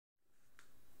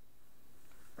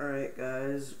Alright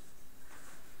guys,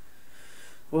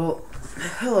 well,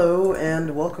 hello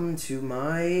and welcome to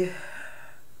my,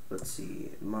 my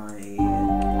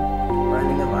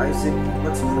Binding of Isaac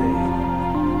Let's Play.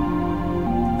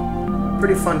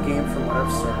 Pretty fun game from what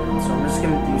I've started, so I'm just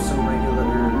gonna do some regular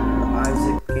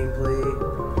Isaac gameplay.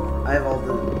 I have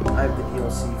the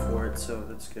DLC for it, so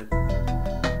that's good.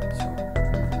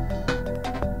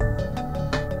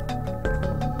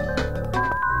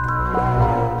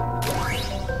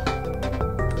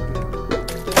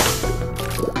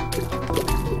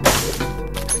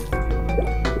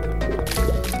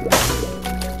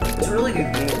 It's a really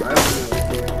good game. I really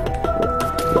like it.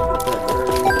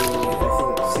 I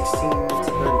think 16 to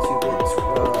 32 bits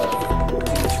scroller.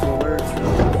 It's really fun.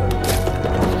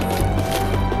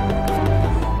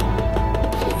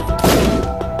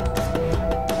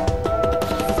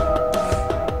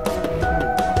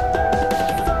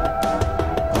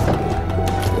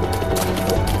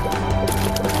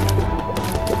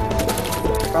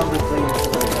 Probably playing it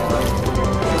for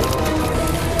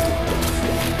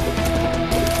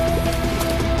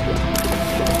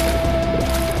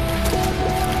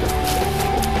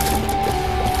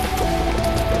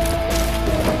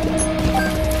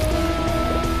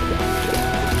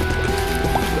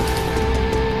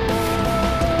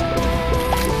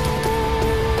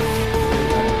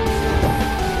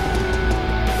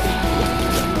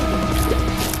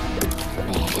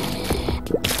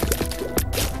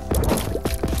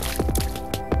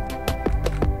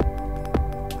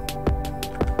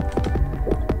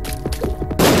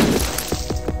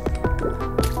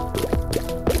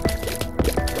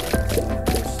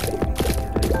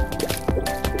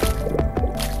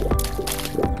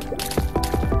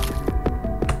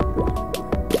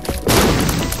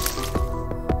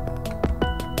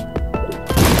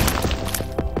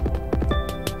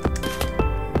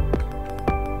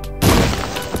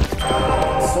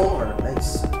solar,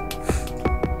 nice.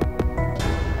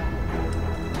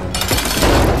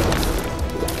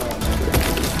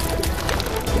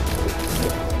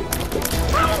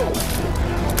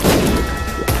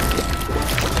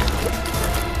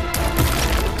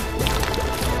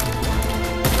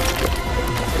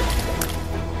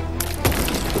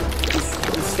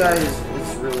 This guy is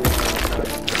really nice.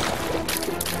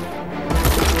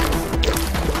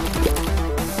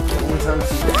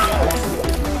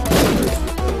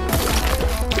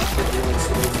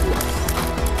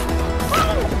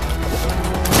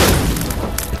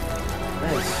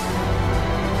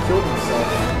 Killed himself.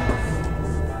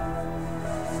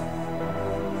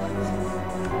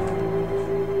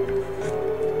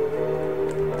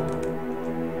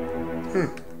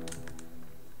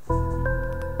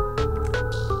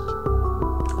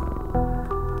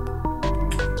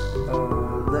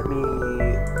 Let me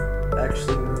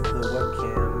actually move the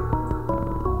webcam.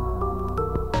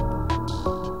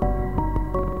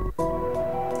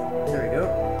 There we go.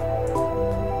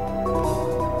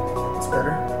 It's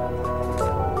better.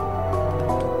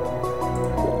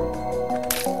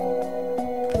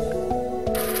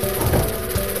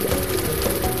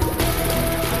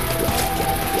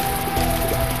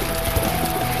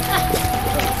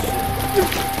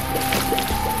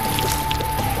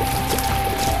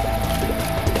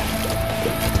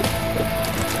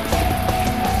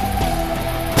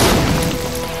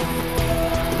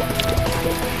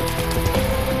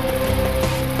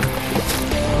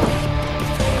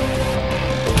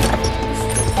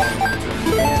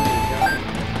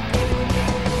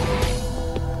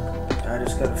 I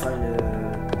just gotta find a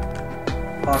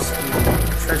possible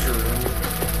treasure room.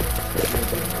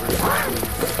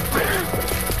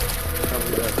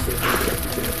 Probably that too.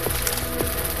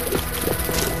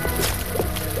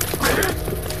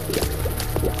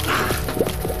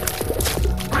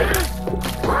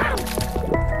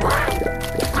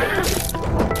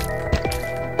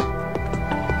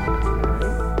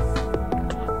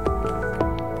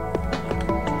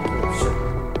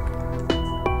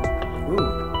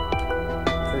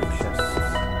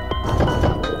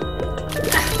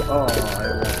 Oh, I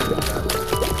won't do that.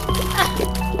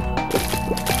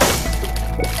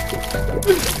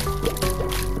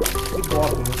 Keep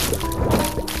walking.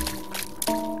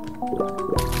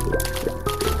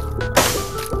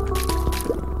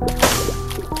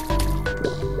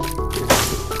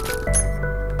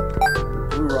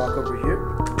 Blue rock over here.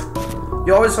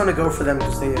 You always want to go for them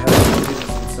because they have goodies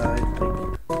inside,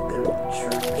 like their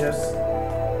shirt chests.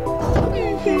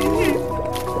 If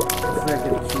they're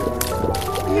gonna keep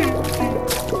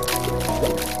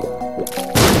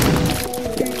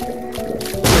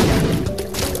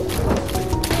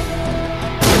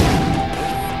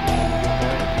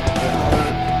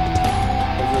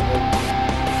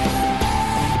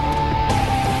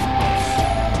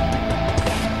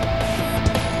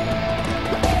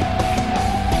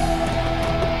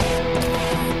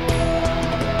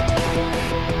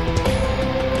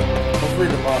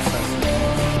Hopefully the boss has some.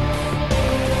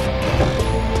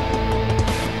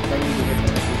 I need to get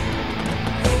the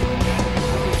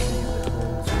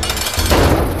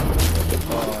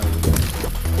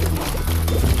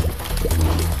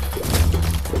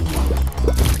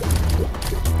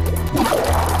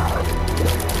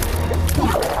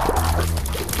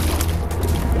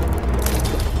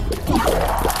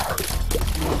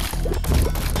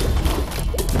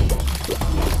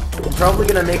I'm probably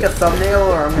gonna make a thumbnail,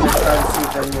 or I'm gonna try to see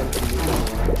if anyone can do it.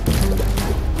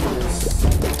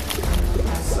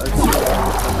 I've seen a lot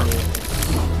of thumbnails.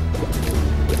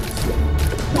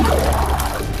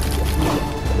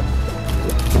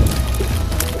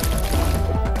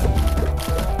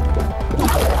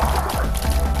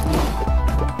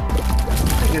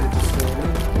 I'm good at this game.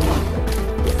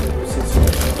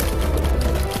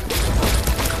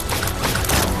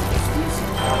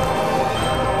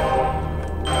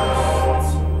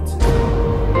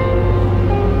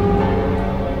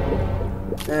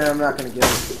 I'm not gonna get it.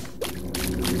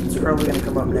 It's probably gonna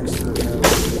come up next to the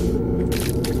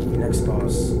next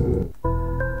boss.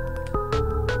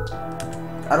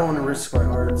 I don't want to risk my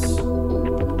hearts.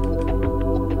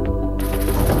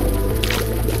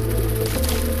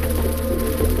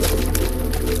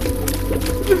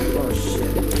 Oh shit.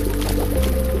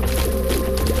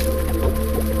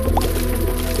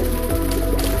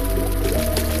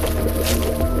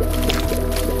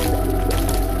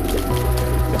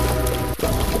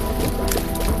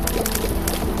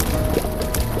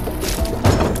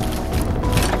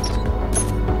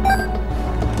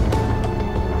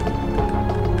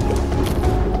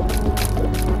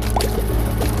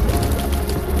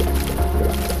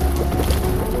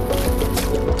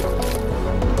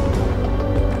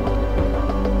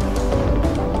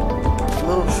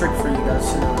 Trick for you guys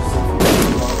to notice if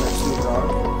you want to see a rock,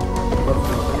 but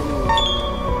for any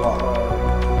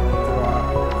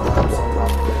collapse on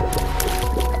top of it.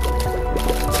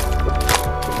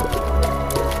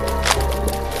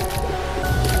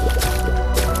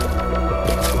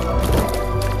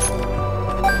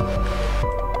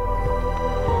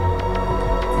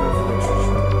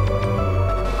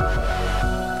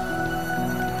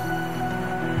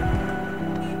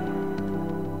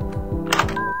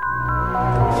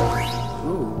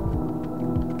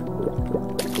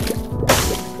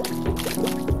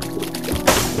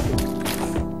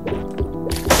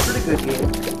 Good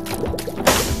game.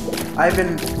 I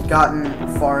haven't gotten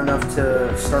far enough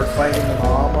to start fighting the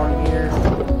mob on here,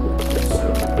 so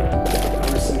I'm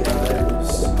gonna see how that is.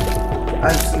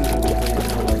 I've seen people play it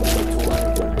for like a tutorial.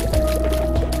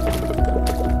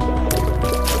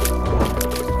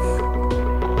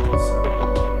 So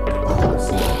let's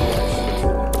see how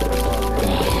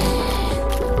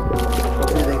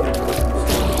hopefully they can do it.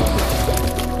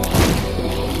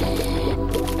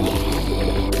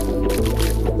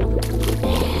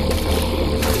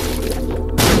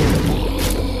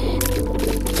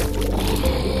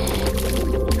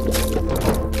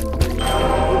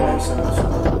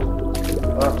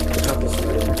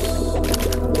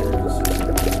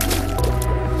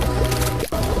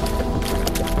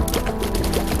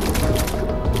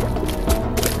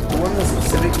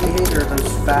 Specifically hate are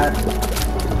those fat,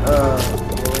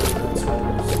 spiders.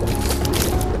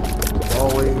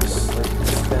 Always, like,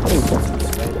 expensive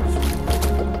spiders.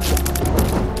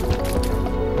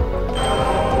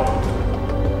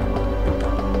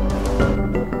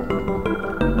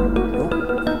 Nope.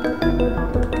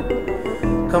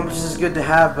 Compass is good to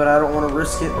have, but I don't want to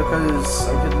risk it because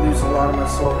I could lose a lot of my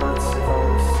soul hearts if I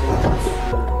was to save this.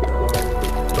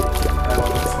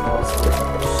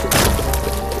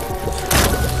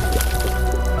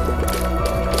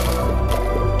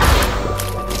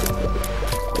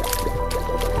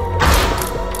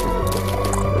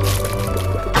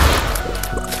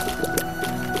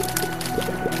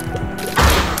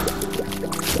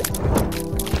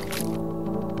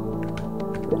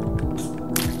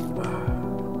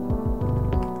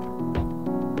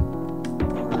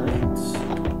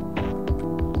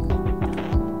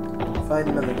 Find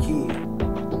another key.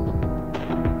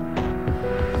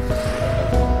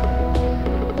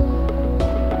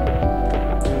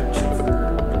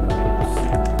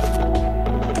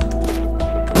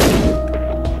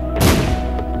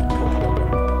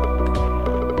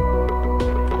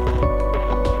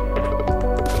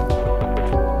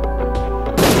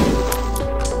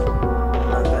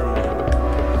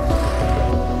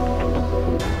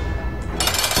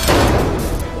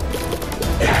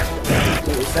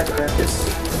 Is that Krampus?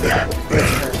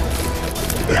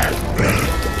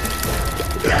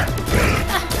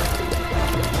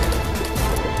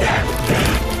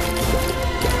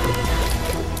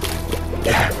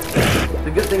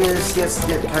 The good thing is he has to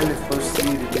get kind of close to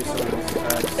you to do some of these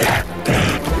attacks.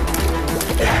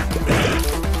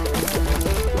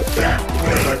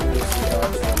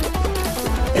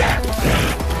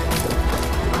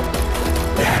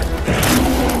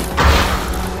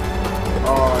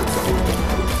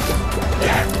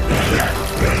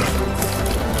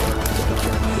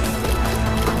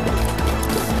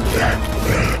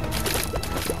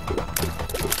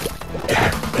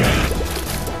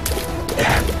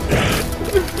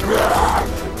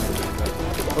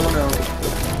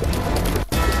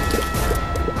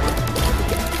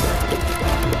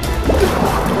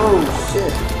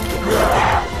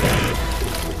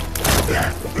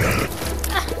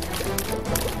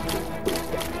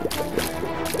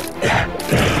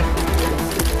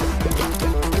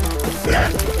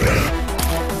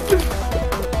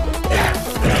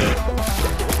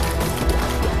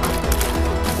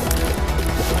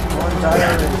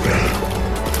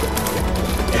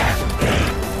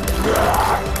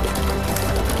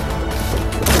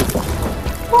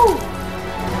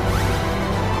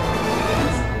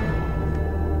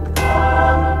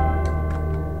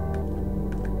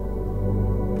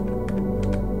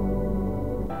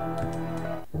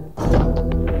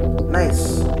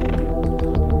 Nice.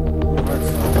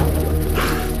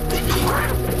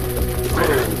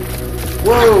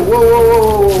 Whoa, whoa, whoa, whoa,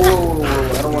 whoa, whoa, whoa,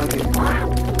 whoa. I don't want to get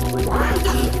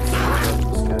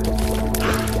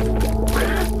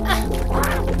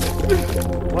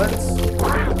what?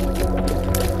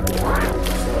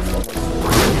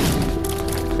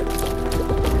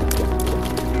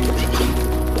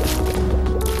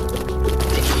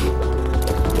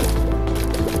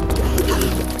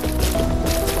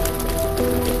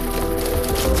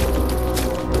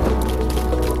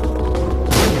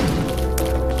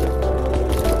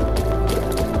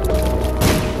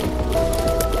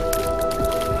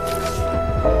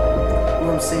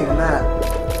 Saving that.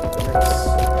 Nice.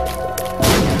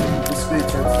 This really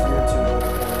turns you into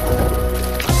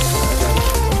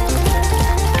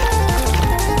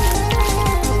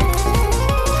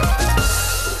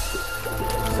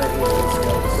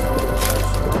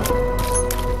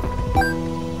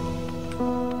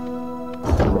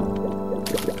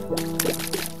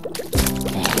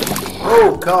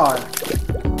oh God.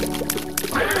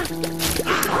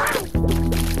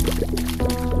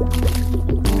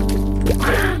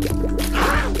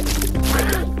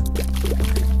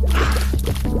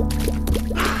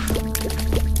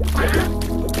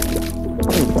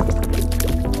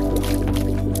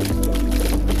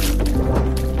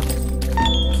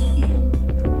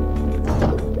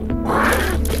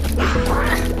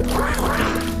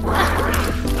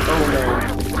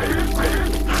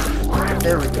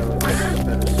 There we go.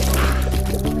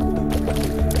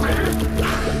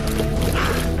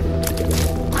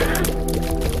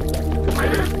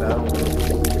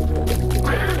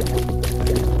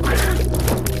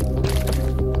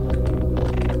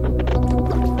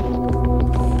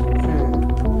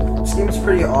 This game's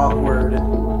pretty awkward.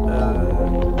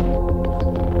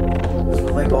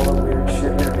 Like all the weird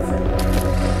shit and everything.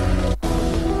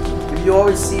 You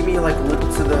always see me like look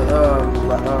to the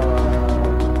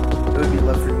it would be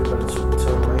left for you, but it's to the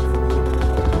right for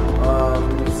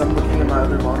me. Because I'm looking at my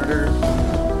other monitor,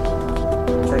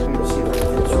 checking to see if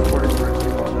it's recording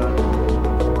correctly while done.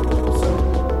 So,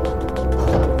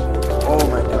 oh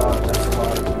my God, that's a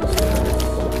lot of these guys.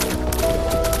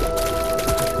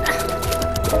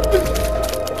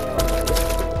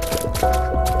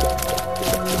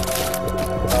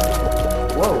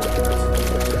 Whoa.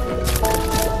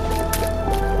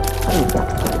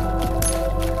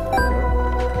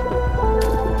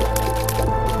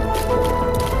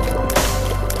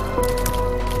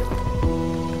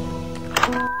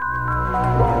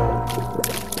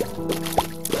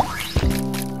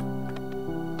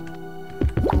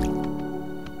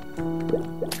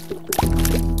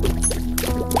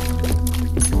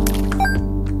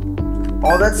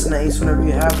 Oh, that's nice whenever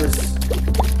you have this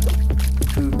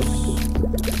oops.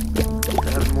 I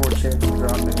have more chance of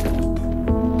dropping.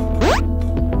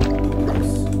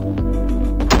 Nice.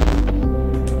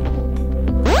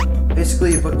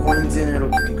 Basically, you put coins in and it'll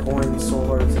give you coins, soul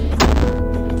hearts, and stuff like that.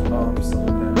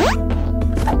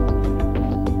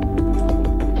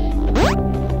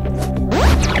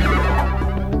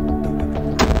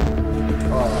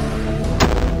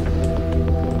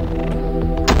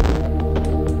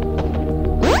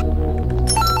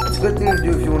 Good thing to do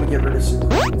if you want to get rid of some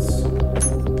coins.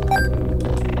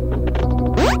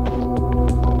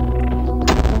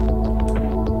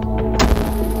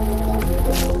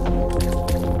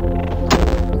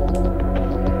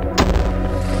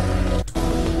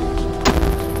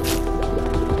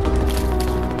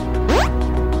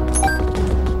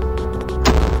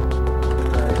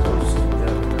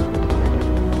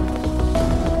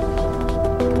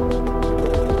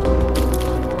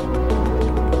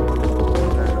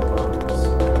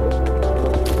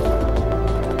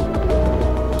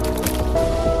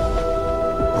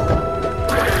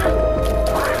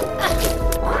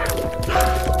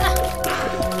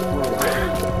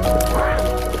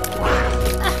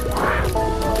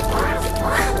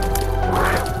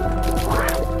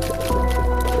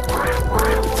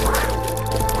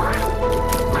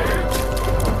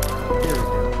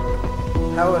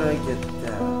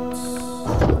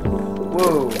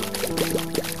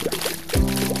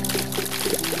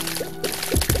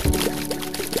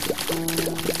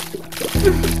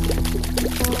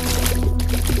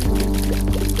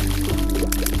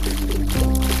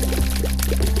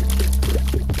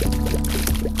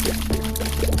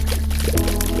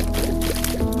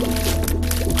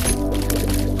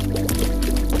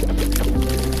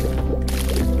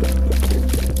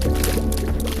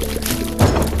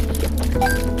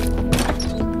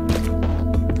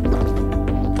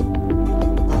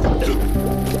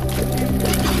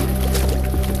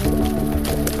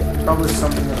 Probably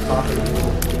something in the pocket.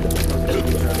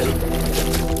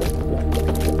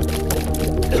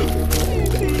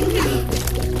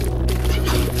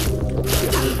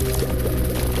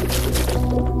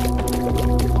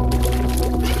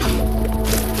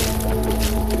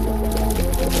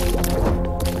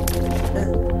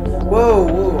 Whoa,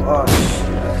 whoa, oh shit.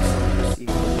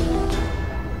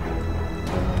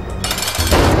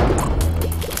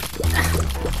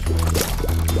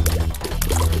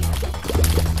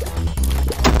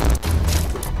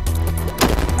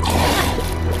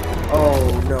 Oh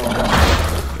no.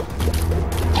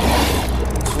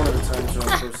 It's one of the times where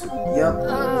I'm supposed to. Yep.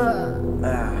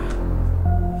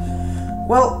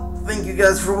 Well, thank you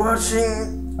guys for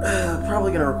watching.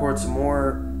 Probably gonna record some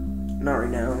more. Not right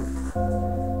now.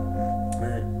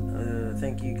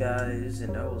 Thank you guys,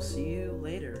 and I will see you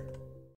later.